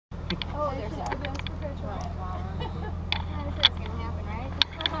Oh, there's a This is gonna happen, right?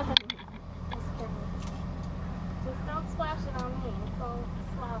 Just don't splash it on me. It's all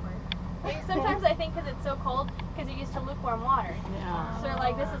slobber. Like, sometimes I think because it's so cold, because you're used to lukewarm water. Yeah. So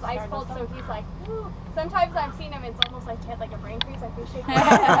like this is ice cold, so he's like, woo. Sometimes I've seen him, it's almost like he had like a brain freeze. Like he's shaking.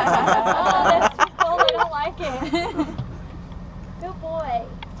 Oh, that's too cold. I don't like it. Good boy.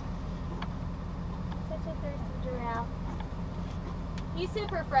 Such a thirsty giraffe. He's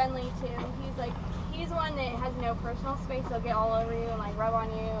super friendly too. He's one that has no personal space. He'll get all over you and like rub on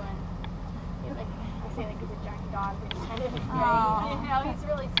you, and he's like, I say like he's a giant dog, but he's kind of you know, he's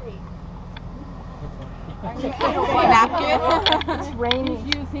really sweet. Napkin? It's raining.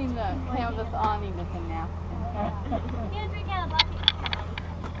 He's using the canvas awning as a napkin. He had to drink out of the bucket.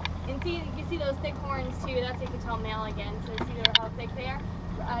 And see, you see those thick horns too. That's how you can tell male again. So see how thick they are.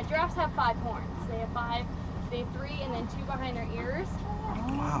 Giraffes have 5 horns. They have 5. They have 3, and then 2 behind their ears.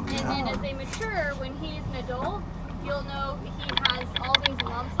 Wow. And then as they mature, when he's an adult, you'll know he has all these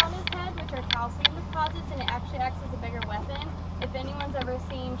lumps on his head, which are calcium deposits, and it actually acts as a bigger weapon. If anyone's ever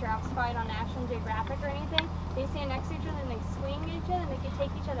seen giraffes fight on National Geographic or anything, they stand next to each other and they swing at each other and they can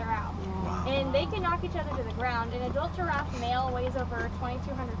take each other out. Wow. And they can knock each other to the ground. An adult giraffe male weighs over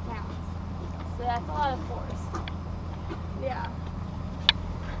 2,200 pounds. So that's a lot of force. Yeah.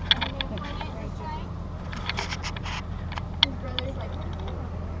 Are you gonna point it this way? His brother's like,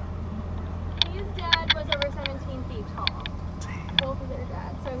 his dad was over 17 feet tall. Both of their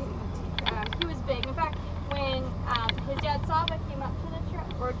dads. So he was big. In fact, when his dad Safar came up to the truck,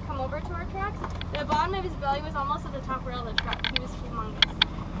 or come over to our tracks, the bottom of his belly was almost at the top rail of the truck. He was humongous.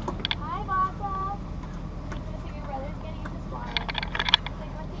 Hi, Basa. So your brother's getting into squat. He's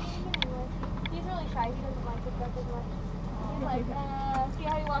like, what's he doing English? He's really shy. He doesn't like the truck as much. He's like, see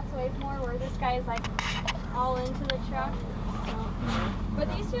how he walks away more, where this guy is like all into the truck. But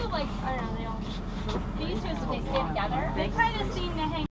these two, like, I don't know, these two, they stay together. They kind of seem to hang